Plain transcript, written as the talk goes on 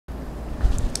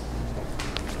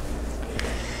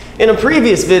In a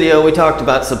previous video, we talked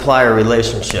about supplier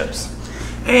relationships.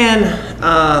 And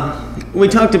we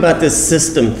talked about this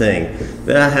system thing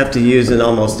that I have to use in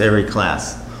almost every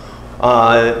class.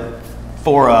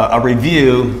 For a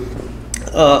review,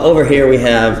 over here we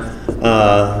have,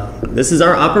 this is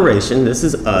our operation, this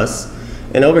is us.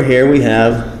 And over here we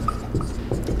have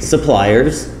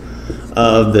suppliers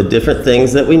of the different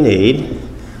things that we need.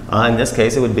 In this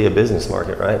case, it would be a business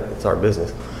market, right? It's our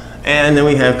business. And then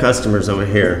we have customers over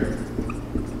here.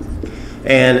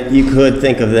 And you could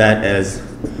think of that as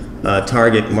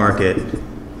target markets.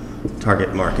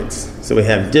 So we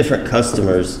have different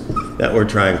customers that we're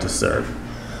trying to serve.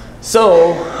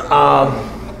 So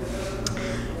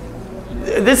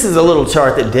this is a little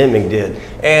chart that Deming did.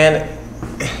 And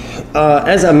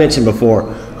as I mentioned before,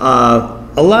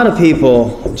 a lot of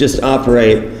people just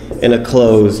operate in a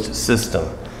closed system.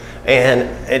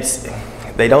 And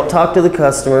they don't talk to the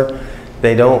customer.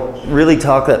 They don't really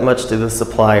talk that much to the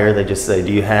supplier. They just say,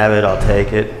 do you have it? I'll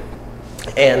take it.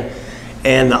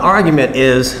 And the argument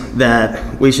is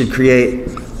that we should create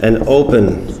an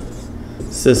open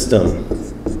system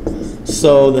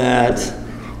so that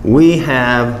we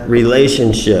have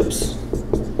relationships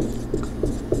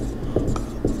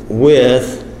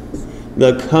with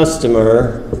the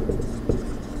customer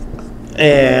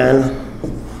and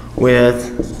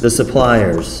with the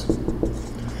suppliers.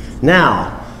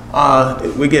 Now,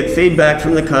 we get feedback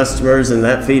from the customers, and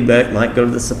that feedback might go to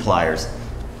the suppliers.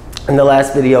 In the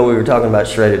last video, we were talking about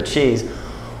shredded cheese.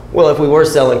 Well, if we were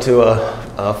selling to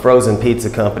a frozen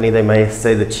pizza company, they may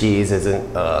say the cheese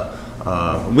isn't,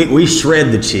 we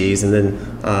shred the cheese, and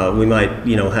then we might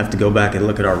have to go back and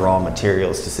look at our raw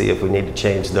materials to see if we need to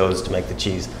change those to make the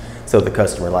cheese so the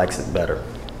customer likes it better.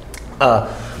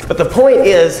 But the point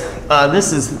is,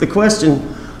 this is the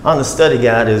question on the study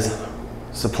guide is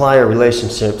supplier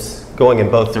relationships going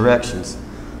in both directions.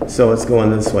 So it's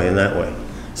going this way and that way.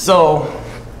 So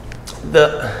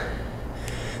the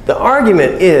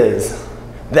argument is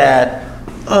that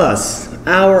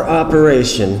our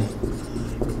operation,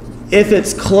 if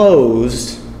it's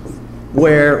closed,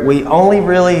 where we only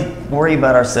really worry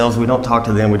about ourselves, we don't talk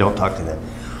to them, we don't talk to them.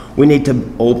 We need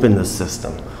to open the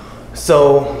system.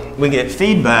 So we get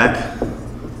feedback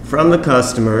from the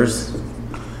customers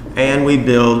and we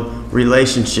build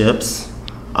relationships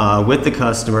with the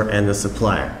customer and the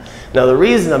supplier. Now the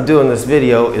reason I'm doing this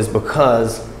video is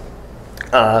because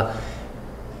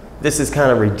this is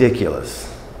kind of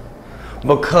ridiculous.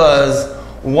 Because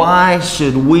why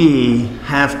should we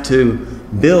have to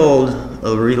build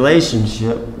a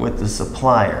relationship with the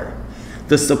supplier?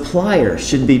 The supplier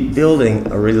should be building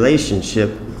a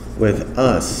relationship with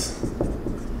us.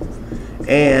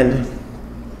 And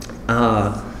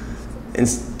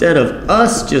instead of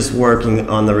us just working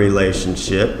on the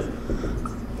relationship,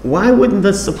 why wouldn't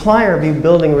the supplier be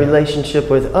building a relationship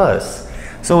with us?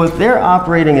 So if they're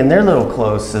operating in their little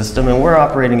closed system and we're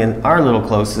operating in our little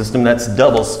closed system, that's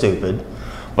double stupid.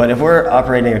 But if we're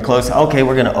operating in a closed, okay,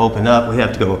 we're gonna open up, we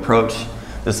have to go approach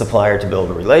the supplier to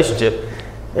build a relationship.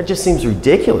 That just seems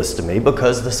ridiculous to me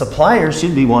because the supplier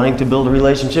should be wanting to build a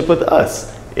relationship with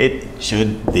us. It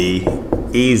should be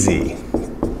easy.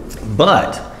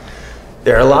 But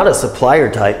there are a lot of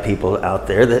supplier type people out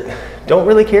there that don't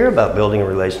really care about building a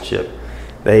relationship.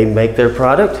 They make their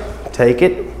product, take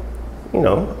it,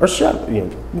 or shut,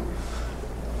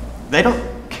 They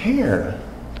don't care.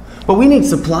 But we need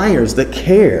suppliers that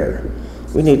care.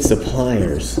 We need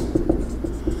suppliers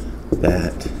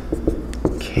that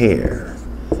care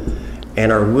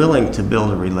and are willing to build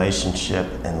a relationship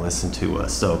and listen to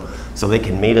us so they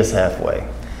can meet us halfway.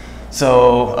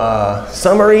 So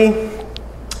summary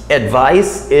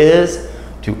advice is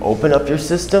to open up your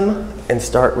system and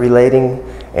start relating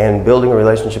and building a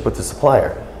relationship with the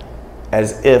supplier,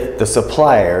 as if the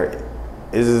supplier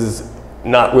is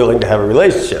not willing to have a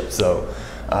relationship. So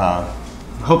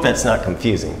hope that's not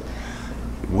confusing.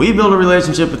 We build a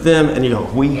relationship with them and you go,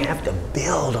 we have to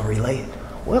build a relationship.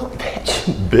 Well, that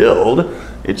should build.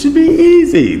 It should be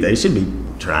easy. They should be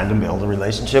trying to build a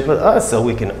relationship with us so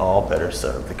we can all better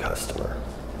serve the customer.